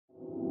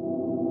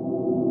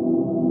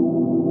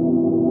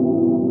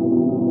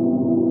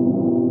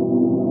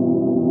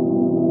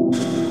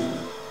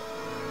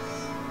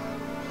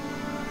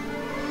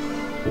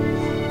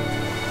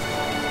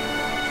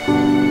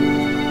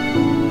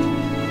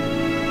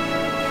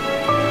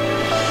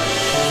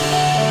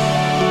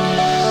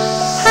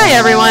Hi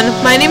everyone,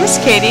 my name is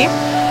Katie,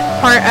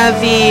 part of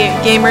the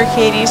Gamer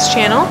Katie's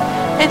channel,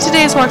 and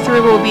today's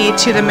walkthrough will be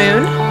To the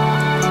Moon.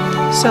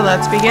 So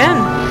let's begin.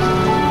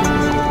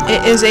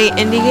 It is a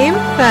indie game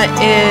that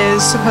is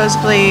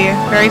supposedly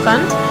very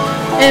fun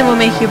and will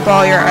make you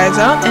bawl your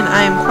eyes out, and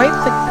I am quite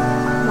the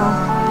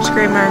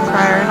screamer and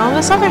crier and all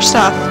this other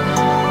stuff.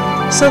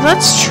 So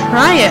let's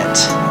try it.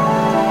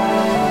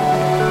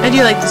 I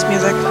do like this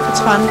music.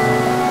 It's fun.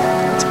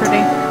 It's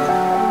pretty.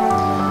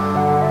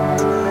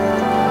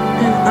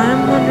 And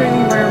I'm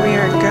wondering where we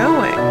are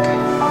going.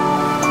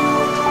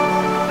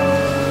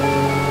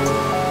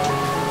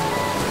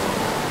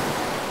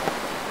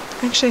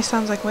 Actually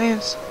sounds like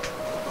waves.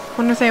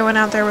 Wonder if they went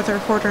out there with a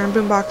recorder and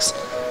boombox.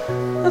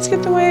 Let's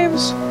get the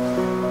waves.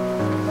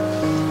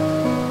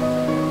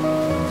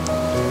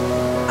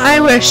 I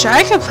wish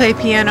I could play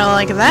piano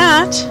like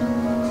that.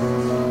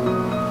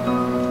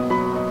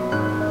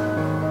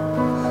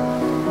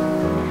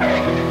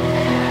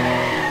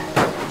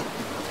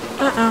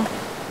 Uh-oh.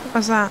 What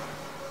was that?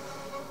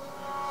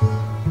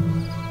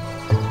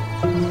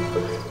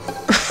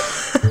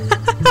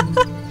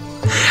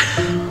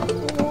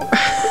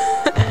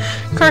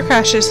 Car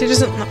crashes. He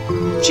doesn't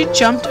know. She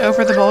jumped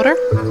over the boulder.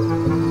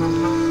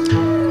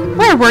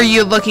 Where were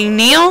you looking,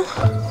 Neil?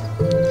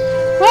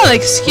 Well,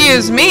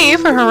 excuse me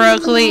for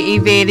heroically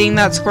evading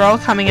that squirrel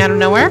coming out of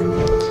nowhere.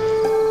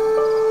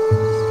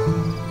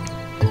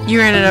 You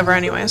ran it over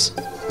anyways.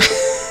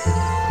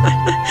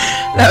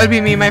 That would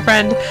be me, my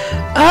friend.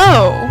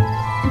 Oh.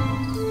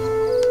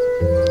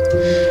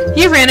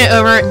 You ran it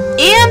over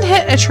and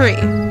hit a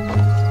tree.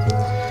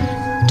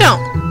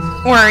 Don't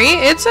worry,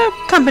 it's a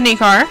company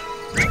car.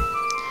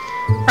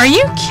 Are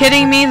you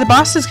kidding me? The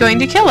boss is going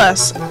to kill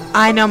us.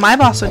 I know my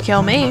boss would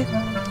kill me.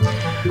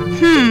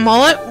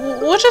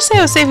 Well, we'll just say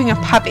I was saving a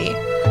puppy.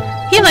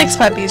 He likes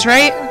puppies,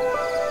 right?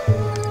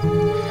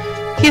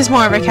 He's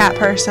more of a cat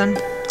person.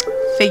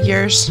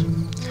 Figures.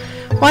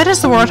 Why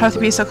does the world have to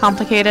be so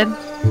complicated?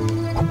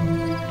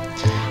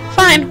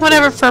 Fine,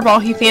 whatever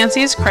furball he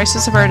fancies,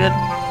 crisis averted.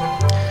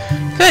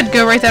 Good,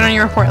 go write that on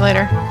your report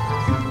later.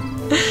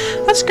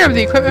 Let's grab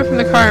the equipment from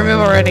the car and move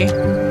already.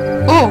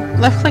 Oh,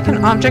 left-click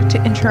an object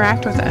to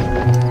interact with it.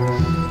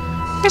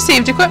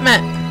 Received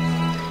equipment.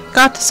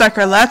 Got the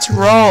sucker, let's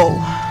roll.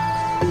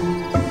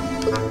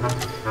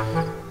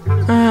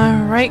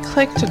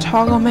 Right-click to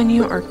toggle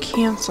menu or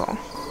cancel.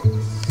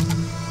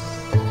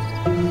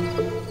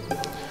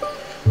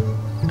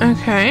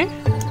 Okay.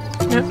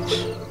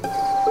 Oops.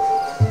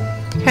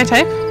 Can I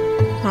type?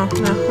 Oh,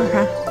 no,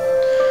 okay.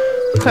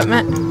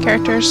 Equipment,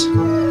 characters.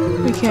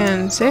 We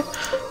can save.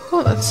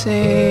 Oh, let's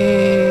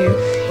save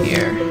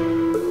here.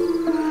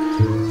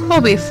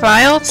 Will be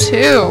file 2.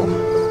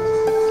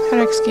 How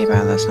to escape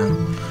out of this now?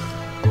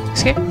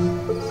 Escape?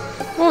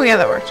 Oh, yeah,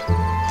 that worked.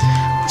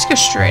 Let's go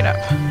straight up.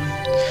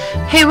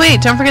 Hey,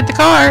 wait, don't forget the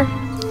car.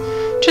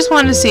 Just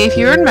wanted to see if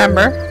you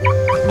remember.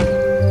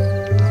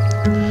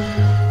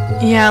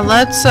 Yeah,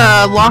 let's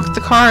lock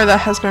the car that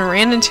has been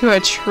ran into a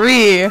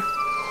tree.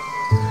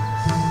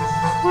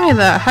 Why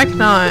the heck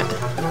not?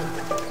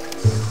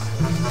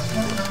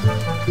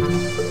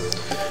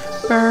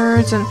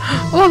 Birds and...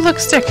 Oh, look,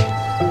 stick.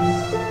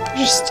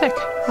 There's a stick.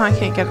 Oh, I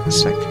can't get the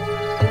stick.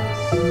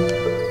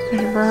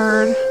 There's a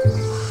bird.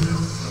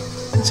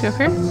 Let's go up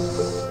here.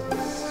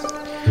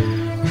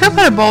 Who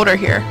put a boulder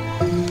here?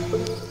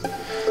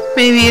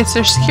 Maybe it's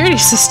their security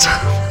system.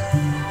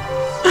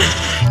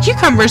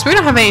 Cucumbers, we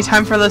don't have any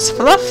time for this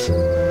fluff.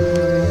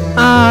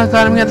 Oh god,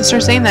 I'm gonna have to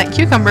start saying that.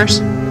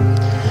 Cucumbers.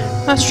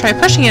 Let's try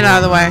pushing it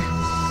out of the way.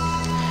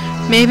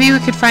 Maybe we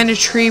could find a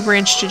tree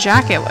branch to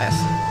jack it with.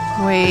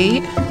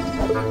 Wait.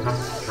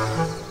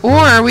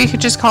 Or we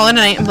could just call it a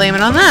night and blame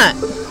it on that.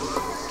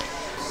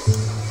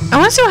 I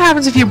want to see what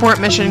happens if you abort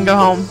mission and go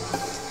home.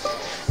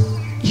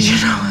 You do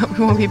know that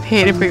we won't be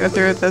paid if we go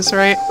through with this,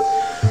 right?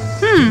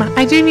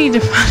 I do need to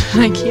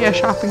find an IKEA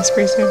shopping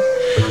spree soon.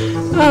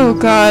 Oh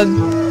god.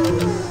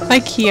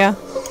 IKEA.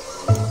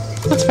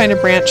 Let's find a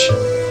branch.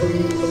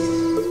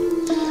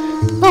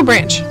 Oh,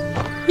 branch.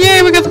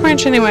 Yay, we got the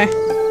branch anyway.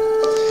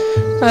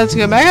 Let's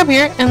go back up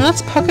here and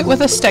let's poke it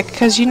with a stick,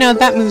 because you know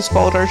that moves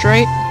boulders,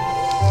 right?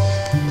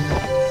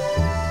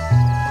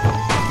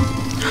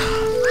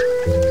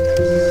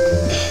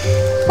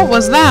 What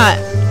was that?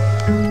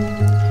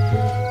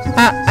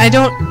 I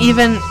don't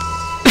even...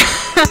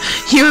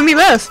 You and me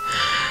both.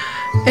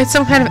 It's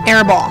some kind of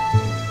air ball.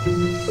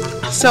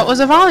 So it was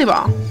a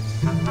volleyball.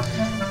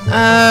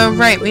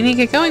 Right, we need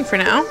to get going for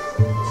now.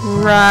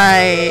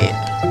 Right.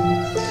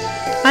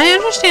 I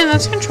understand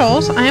that's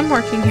controls. I am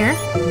working here.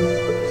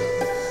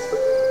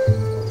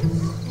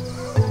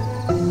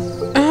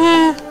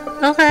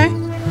 Okay.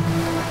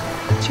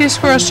 Two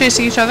squirrels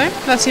chasing each other.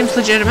 That seems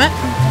legitimate.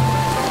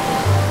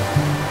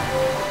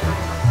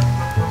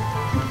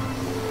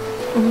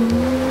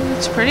 Ooh,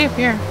 it's pretty up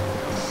here.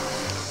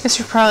 Guess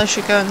we probably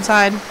should go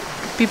inside.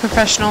 Be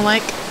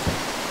professional-like.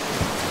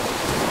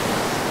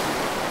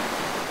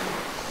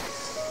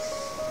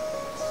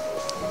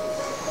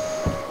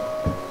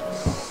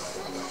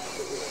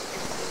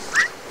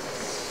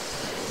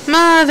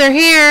 Ma, they're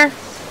here.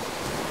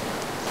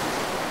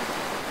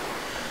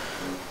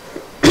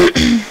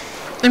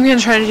 gonna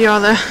try to do all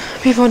the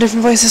people in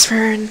different voices for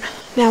her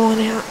now on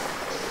out.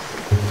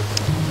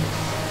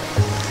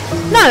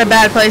 Not a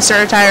bad place to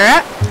retire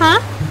at, huh?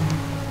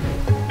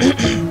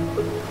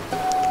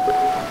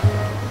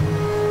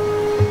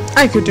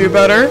 I could do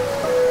better.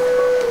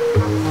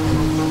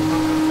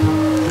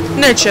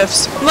 Night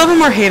shifts. Love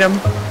them or hate them.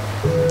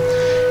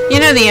 You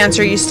know the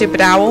answer, you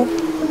stupid owl.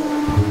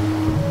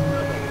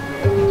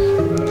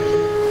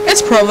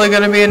 It's probably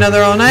gonna be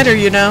another all-nighter,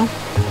 you know.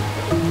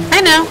 I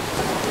know.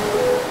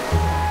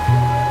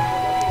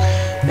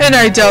 And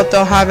I doubt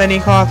they'll have any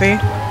coffee.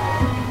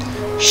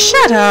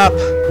 Shut up.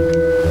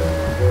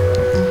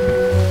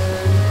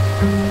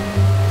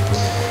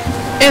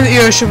 And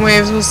the ocean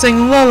waves will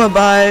sing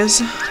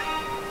lullabies.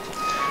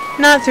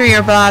 Not through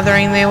your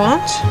blathering, they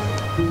won't.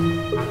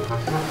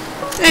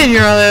 And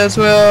your others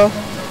will.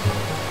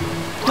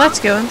 Let's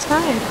go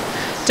inside.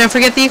 Don't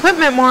forget the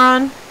equipment,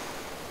 moron.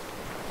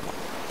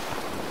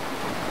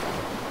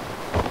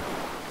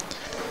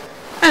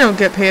 I don't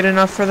get paid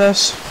enough for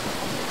this.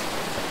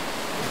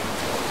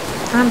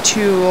 I'm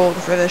too old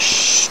for this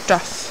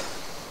stuff.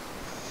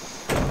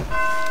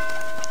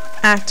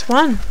 Act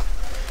 1.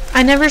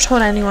 I never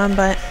told anyone,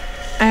 but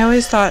I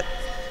always thought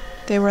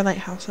they were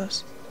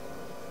lighthouses.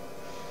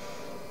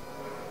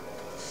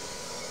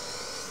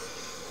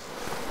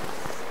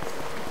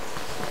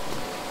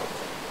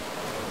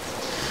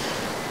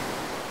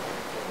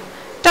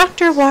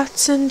 Dr.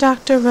 Watson,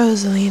 Dr.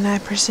 Rosaline, I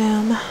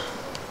presume.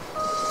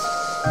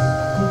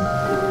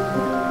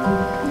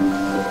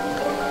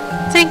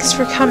 Thanks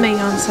for coming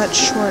on such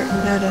short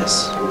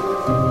notice.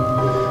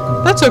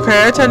 That's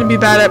okay, I tend to be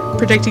bad at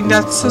predicting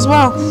deaths as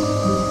well.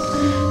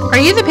 Are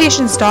you the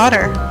patient's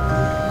daughter?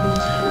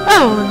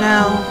 Oh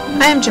no,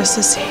 I am just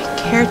a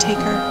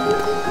caretaker.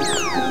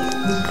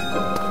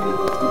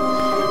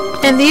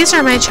 And these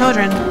are my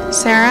children,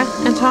 Sarah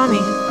and Tommy.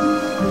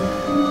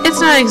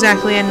 It's not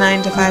exactly a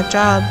 9-to-5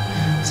 job,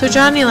 so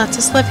Johnny lets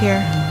us live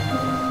here.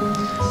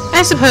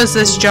 I suppose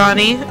this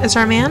Johnny is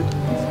our man?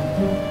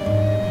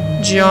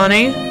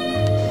 Johnny?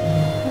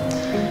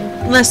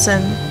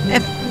 Listen,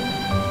 if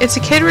it's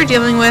a kid we're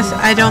dealing with,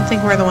 I don't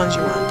think we're the ones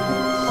you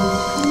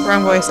want.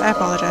 Wrong voice, I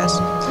apologize.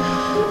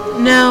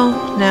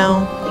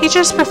 No, he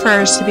just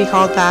prefers to be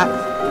called that.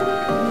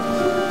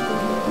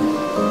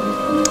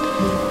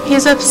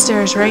 He's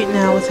upstairs right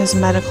now with his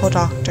medical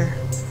doctor.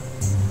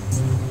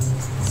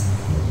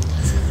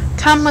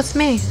 Come with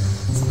me.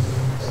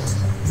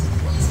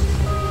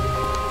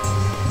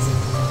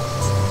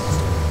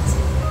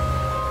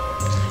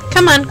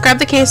 Come on, grab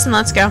the case and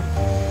let's go.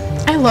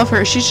 I love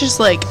her. She's just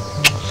like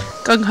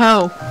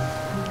gung-ho.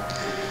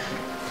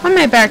 When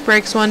my back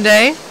breaks one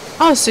day,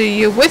 I'll sue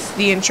you with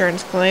the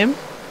insurance claim.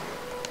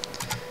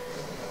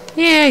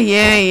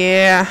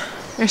 Yeah.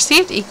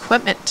 Received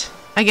equipment.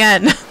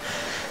 Again.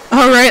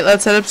 Alright,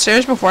 let's head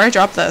upstairs before I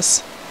drop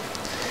this.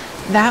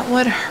 That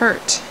would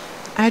hurt.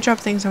 I drop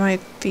things on my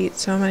feet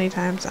so many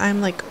times.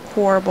 I'm like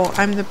horrible.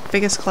 I'm the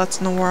biggest klutz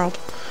in the world.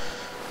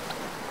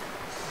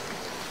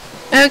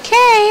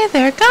 Okay,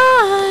 they're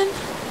gone.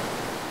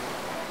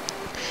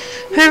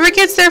 Whoever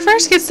gets there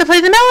first gets to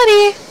play the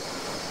melody.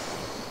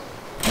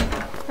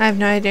 I have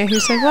no idea who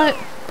said what.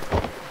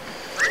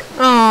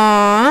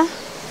 Aww.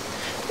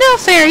 No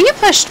fair, you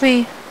pushed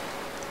me.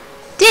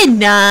 Did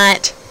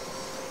not.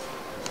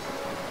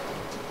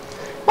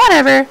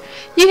 Whatever.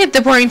 You get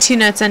the boring 2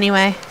 notes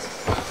anyway.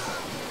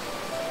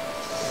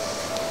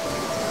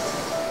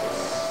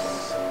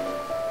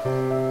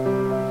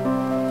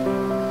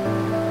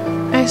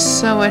 I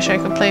so wish I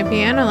could play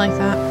piano like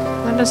that.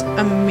 That is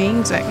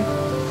amazing.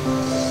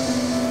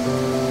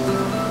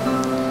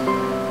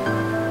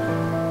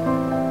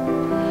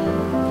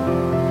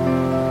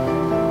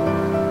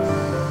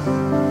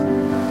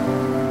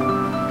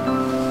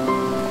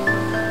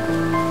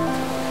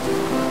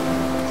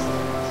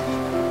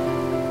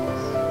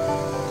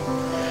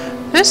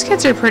 Those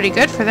kids are pretty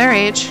good for their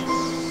age.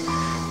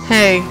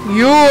 Hey,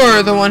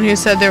 you're the one who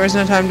said there was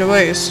no time to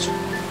waste.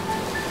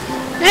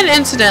 And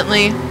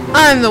incidentally,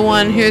 I'm the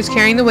one who is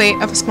carrying the weight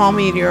of a small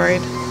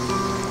meteoroid.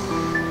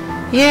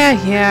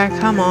 Yeah,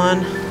 come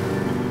on.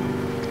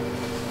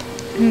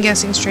 I'm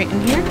guessing straight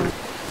in here.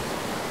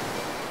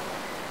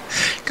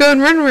 Go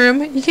and run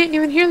room. You can't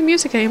even hear the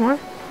music anymore.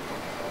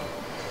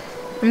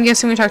 I'm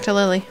guessing we talked to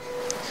Lily.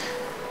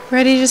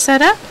 Ready to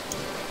set up?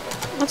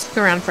 Let's look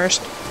around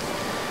first.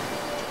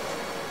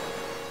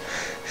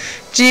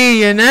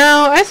 Gee, you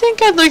know, I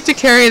think I'd like to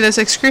carry this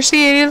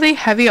excruciatingly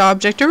heavy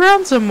object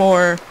around some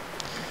more.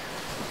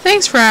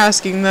 Thanks for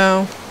asking,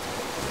 though.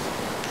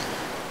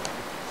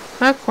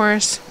 Of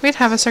course, we'd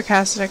have a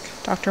sarcastic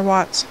Dr.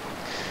 Watts.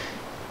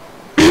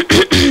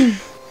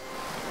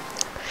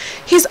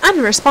 He's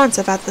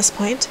unresponsive at this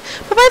point,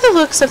 but by the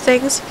looks of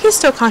things, he's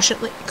still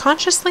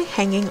consciously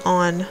hanging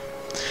on.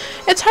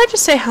 It's hard to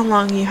say how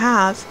long you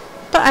have,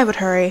 but I would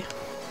hurry.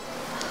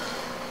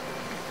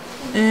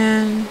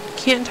 And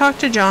can't talk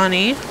to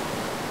Johnny.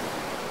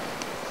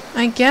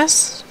 I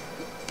guess...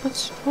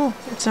 Oh,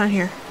 it's not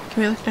here.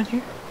 Can we look down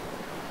here?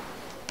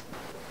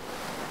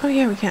 Oh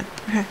yeah, we can.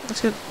 Okay,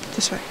 let's go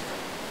this way.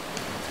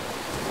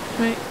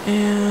 Wait,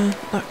 and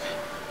look.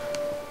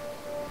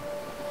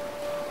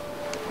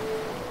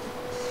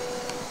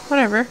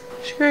 Whatever.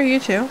 Screw you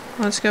two.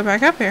 Let's go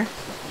back up here.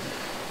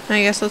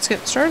 I guess let's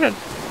get started.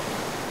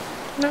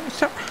 No,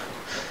 stop.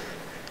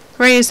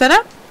 Ready to set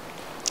up?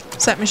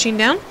 Set machine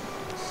down?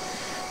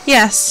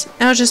 Yes,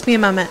 it'll just be a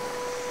moment.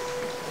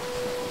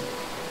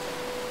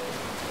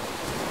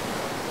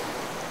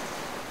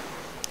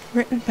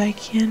 Written by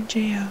Kian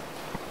J.O.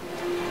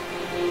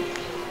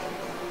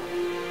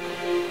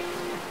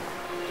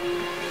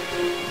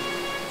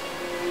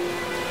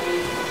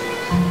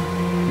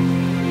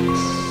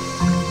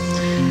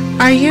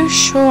 Are you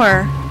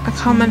sure a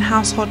common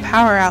household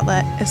power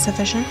outlet is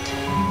sufficient?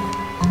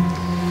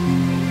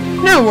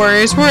 No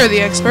worries, we're the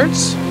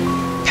experts.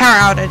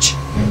 Power outage.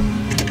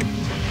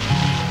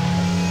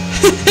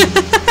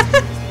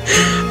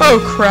 Oh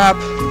crap.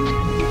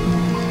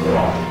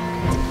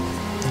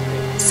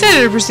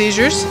 Standard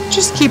procedures,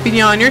 just keeping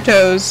you on your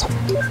toes.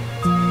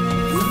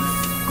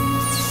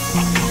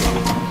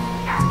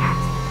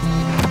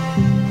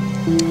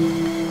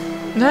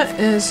 That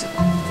is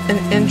an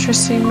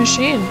interesting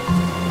machine.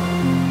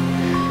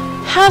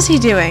 How's he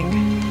doing?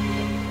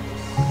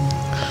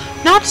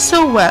 Not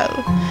so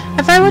well.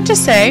 If I were to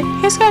say,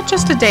 he's got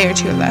just a day or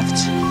two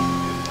left.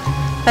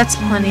 That's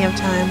plenty of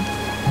time.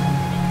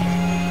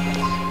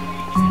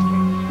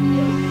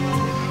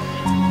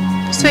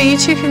 So you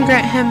two can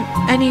grant him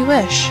any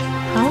wish,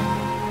 huh?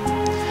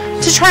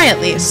 To try at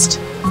least.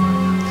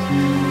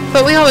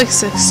 But we always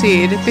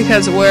succeed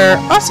because we're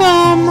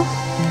awesome!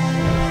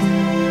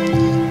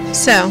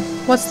 So,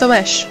 what's the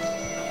wish?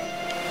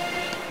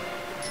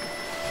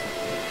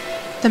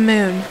 The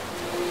moon.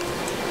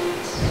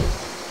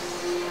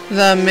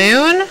 The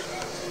moon?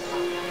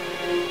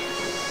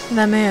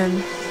 The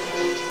moon.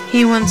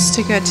 He wants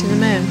to go to the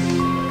moon.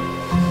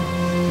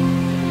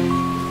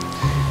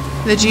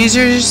 The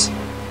geezers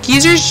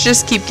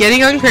just keep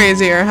getting on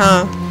crazier,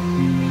 huh?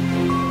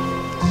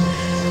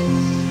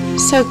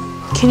 So,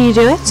 can you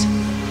do it?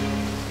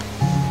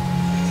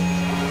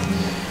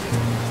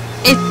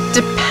 It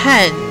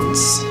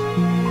depends.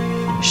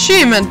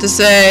 She meant to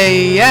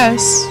say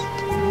yes.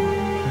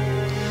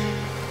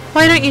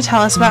 Why don't you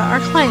tell us about our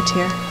client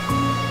here?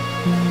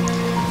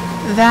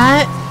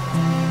 That...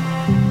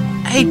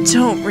 I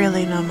don't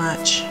really know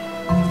much.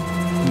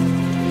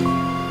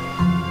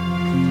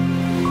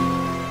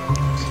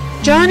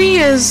 Johnny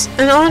is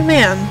an odd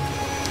man,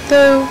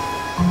 though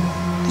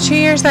the 2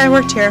 years that I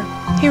worked here,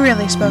 he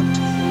really spoke.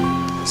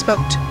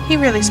 He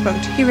really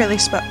spoke.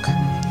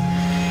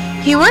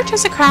 He worked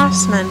as a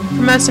craftsman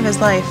for most of his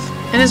life,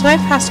 and his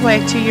wife passed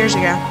away 2 years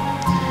ago.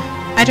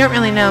 I don't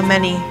really know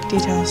many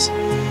details.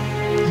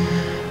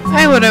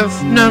 I would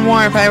have known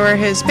more if I were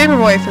his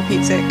paperboy, for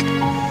Pete's sake.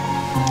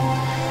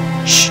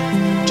 Shh!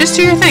 Just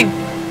do your thing.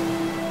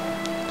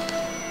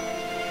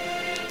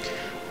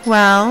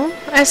 Well,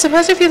 I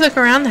suppose if you look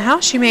around the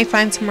house, you may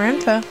find some more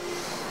info.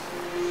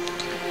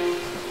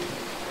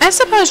 I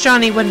suppose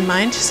Johnny wouldn't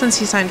mind, since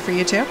he signed for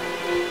you too.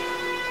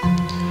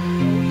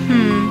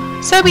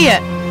 So be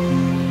it.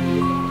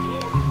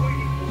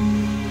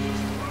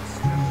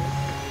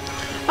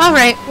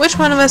 Alright, which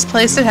one of us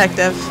plays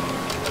detective?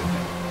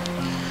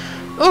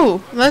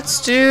 Ooh,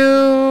 let's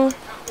do...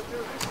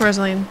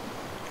 Rosaline.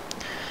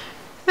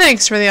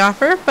 Thanks for the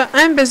offer, but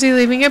I'm busy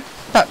leaving a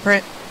butt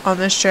print on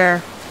this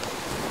chair.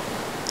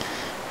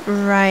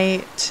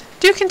 Right.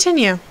 Do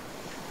continue.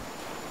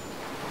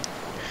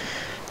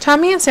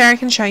 Tommy and Sarah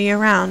can show you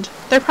around.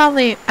 They're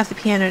probably at the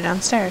piano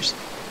downstairs.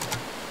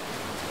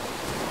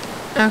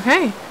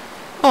 Okay.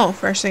 Oh,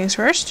 first things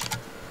first.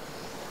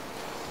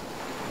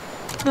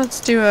 Let's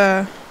do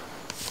a...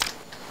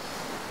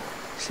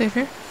 save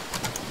here.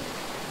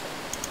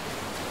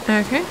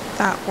 Okay,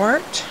 that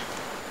worked.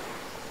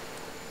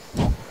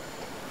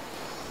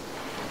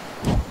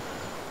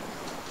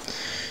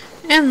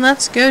 And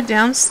let's go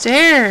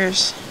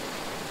downstairs.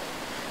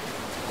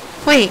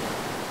 Wait,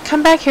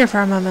 come back here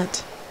for a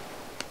moment.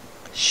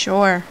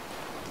 Sure.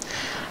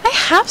 I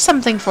have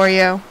something for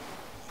you.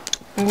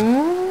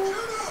 Ooh.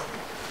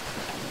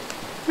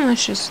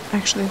 Let's just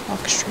actually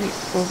walk straight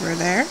over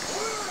there.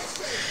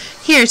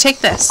 Here, take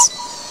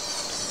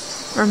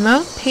this.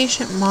 Remote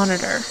patient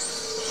monitor.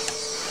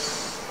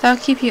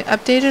 That'll keep you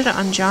updated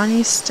on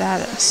Johnny's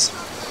status.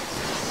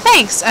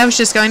 Thanks! I was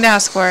just going to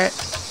ask for it.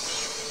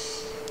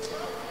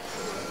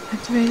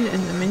 Activated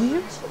in the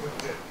menu?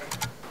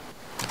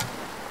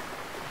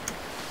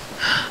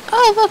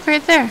 Oh, look,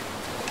 right there.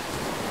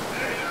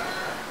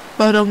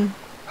 Ba-dum.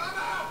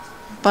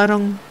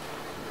 Ba-dum.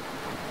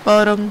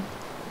 Ba-dum.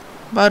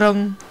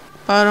 Ba-dum.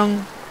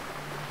 Ba-dum.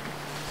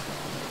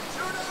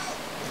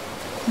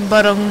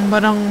 Ba-dum,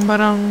 ba-dum,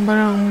 ba-dum,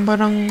 ba-dum,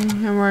 ba-dum.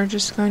 And we're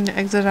just going to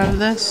exit out of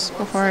this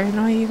before I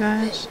annoy you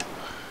guys.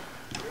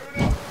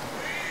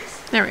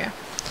 There we go.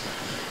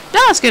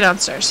 Now let's go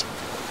downstairs.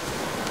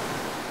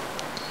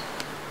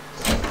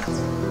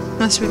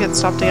 Unless we get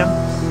stopped again.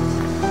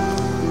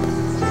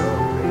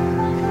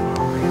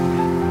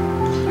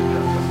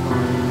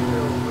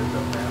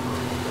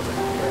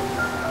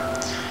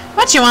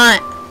 What you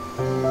want?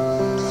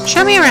 Show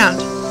Show me around.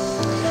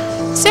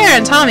 Sarah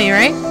and Tommy,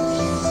 right?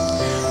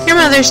 Your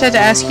mother said to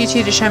ask you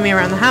two to show me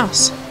around the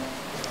house.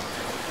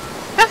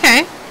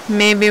 Okay,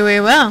 maybe we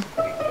will.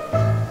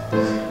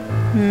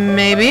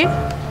 Maybe.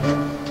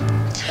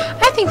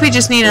 I think we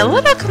just need a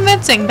little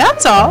convincing,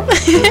 that's all.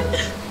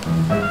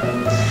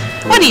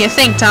 What do you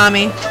think,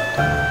 Tommy?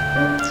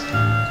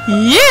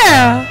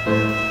 Yeah!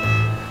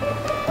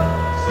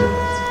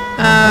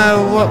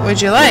 What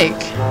would you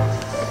like?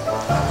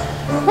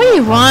 What do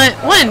you want?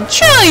 $1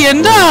 trillion!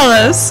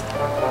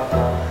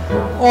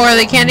 Or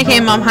the candy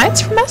cane Mom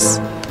hides from us?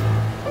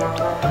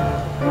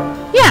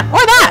 Yeah,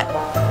 or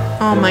that!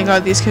 Oh my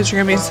god, these kids are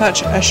gonna be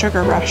such a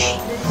sugar rush.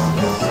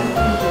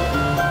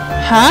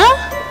 Huh?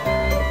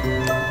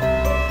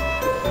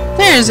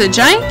 There's a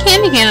giant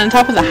candy cane on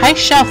top of the high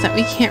shelf that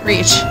we can't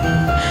reach.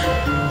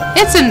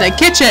 It's in the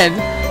kitchen!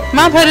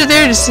 Mom put it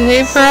there to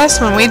save for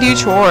us when we do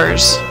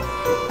chores.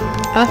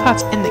 I love how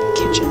it's in the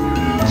kitchen.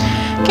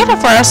 Get it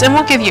for us and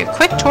we'll give you a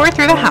quick tour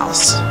through the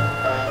house.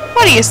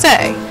 What do you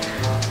say?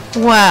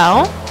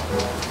 Well,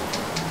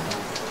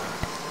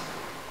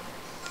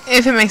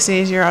 if it makes it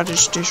easier, I'll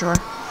just do sure.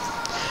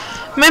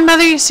 My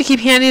mother used to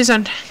keep candies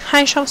on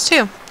high shelves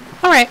too.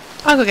 Alright,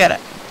 I'll go get it.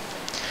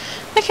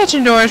 The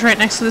kitchen door is right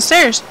next to the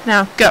stairs.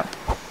 Now, go.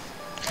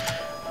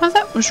 Well,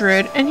 that was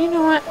rude. And you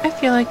know what? I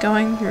feel like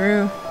going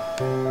through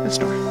this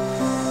door.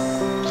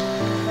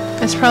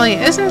 This probably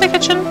isn't the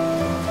kitchen.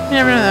 You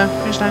never know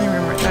though. There's a dining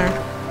room right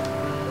there.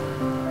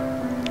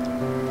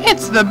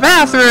 It's the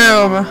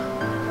bathroom!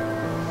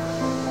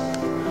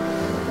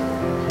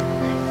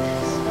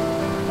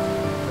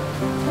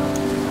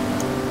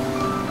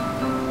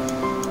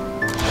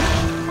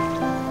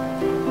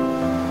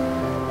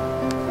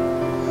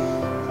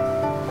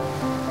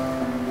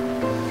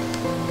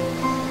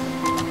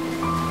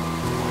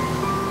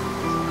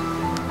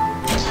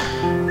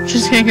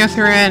 Just gonna go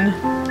through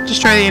and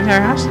destroy the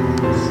entire house.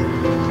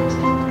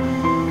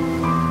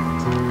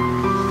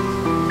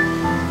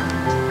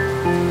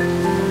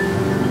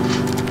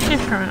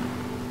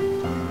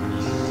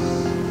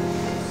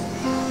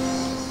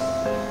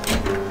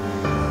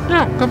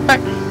 No, go back.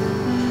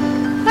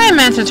 I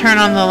meant to turn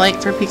on the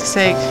light for peek's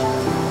sake.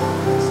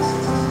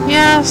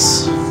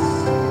 Yes.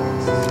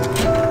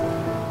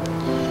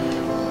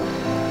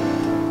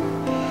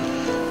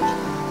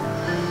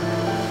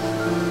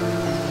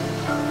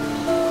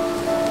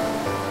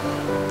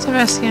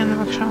 Sebastian on the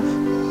bookshelf.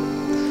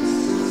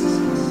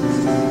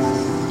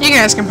 You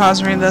guys can pause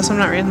and read this. I'm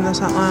not reading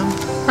this out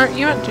loud. Or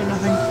you won't do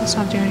nothing. Let's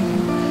not do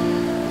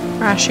anything.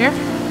 Rash here.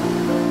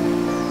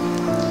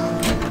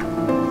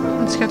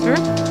 Let's go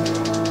through.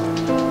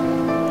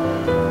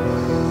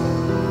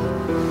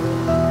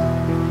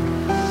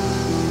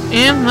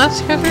 And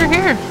let's go through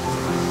here.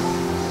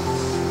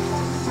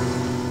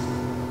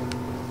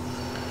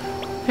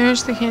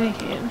 There's the candy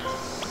cane.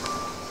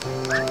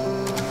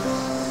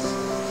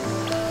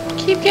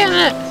 Keep getting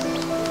it.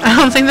 I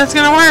don't think that's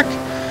gonna work.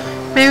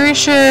 Maybe we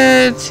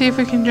should see if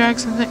we can drag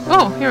something.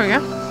 Oh, here we go.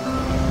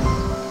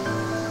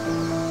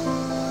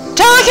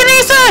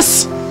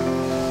 Telekinesis!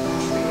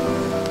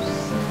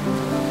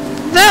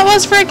 That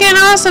was freaking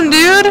awesome,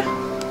 dude.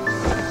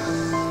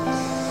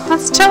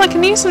 Let's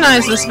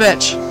telekinesize this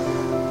bitch.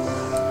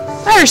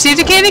 I received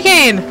a candy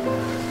cane.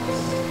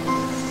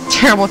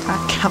 Terrible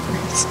thought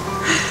calories.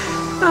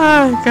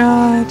 Oh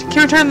god.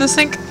 Can we turn the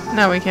sink?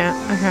 No, we can't.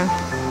 Okay.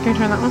 Can we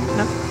turn that one?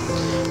 No.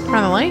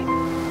 Turn the light?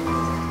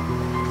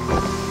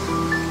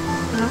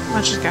 No,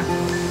 let's just go.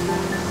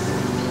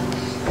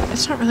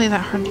 It's not really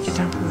that hard to get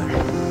down from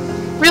there.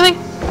 Really?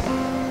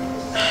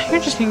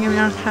 You're just gonna give me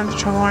all kinds of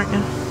trouble, aren't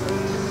you?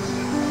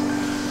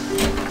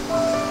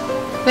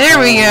 There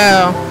we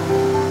go.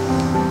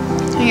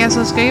 I guess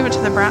let's go give it to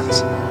the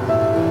brats.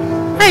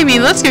 I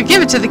mean, let's go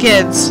give it to the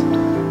kids.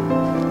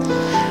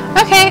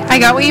 Okay, I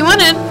got what you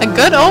wanted. A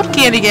good old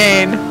candy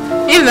cane.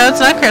 Even though it's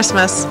not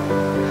Christmas.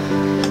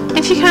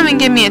 If you come and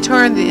give me a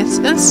tour this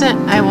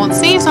instant, I won't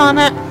sneeze on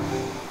it.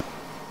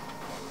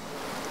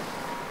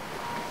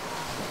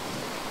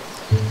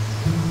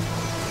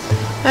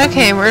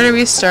 Okay, where do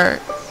we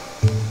start?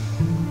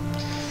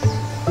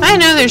 I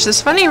know there's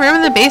this funny room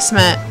in the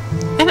basement.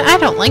 And I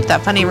don't like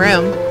that funny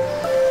room.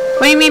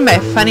 What do you mean by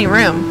funny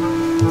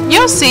room?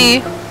 You'll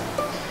see.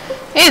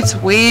 It's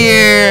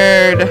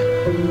weird.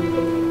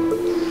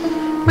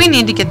 We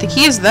need to get the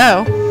keys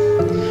though.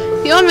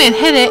 The old man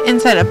hid it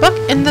inside a book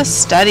in the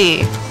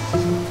study.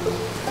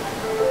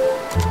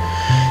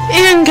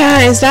 And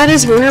guys, that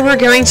is where we're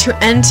going to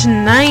end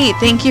tonight.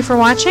 Thank you for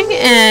watching,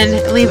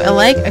 and leave a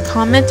like, a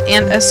comment,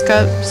 and a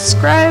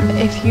subscribe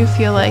if you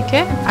feel like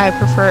it. I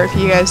prefer if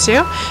you guys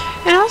do.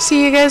 And I'll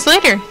see you guys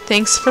later.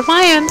 Thanks for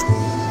playing.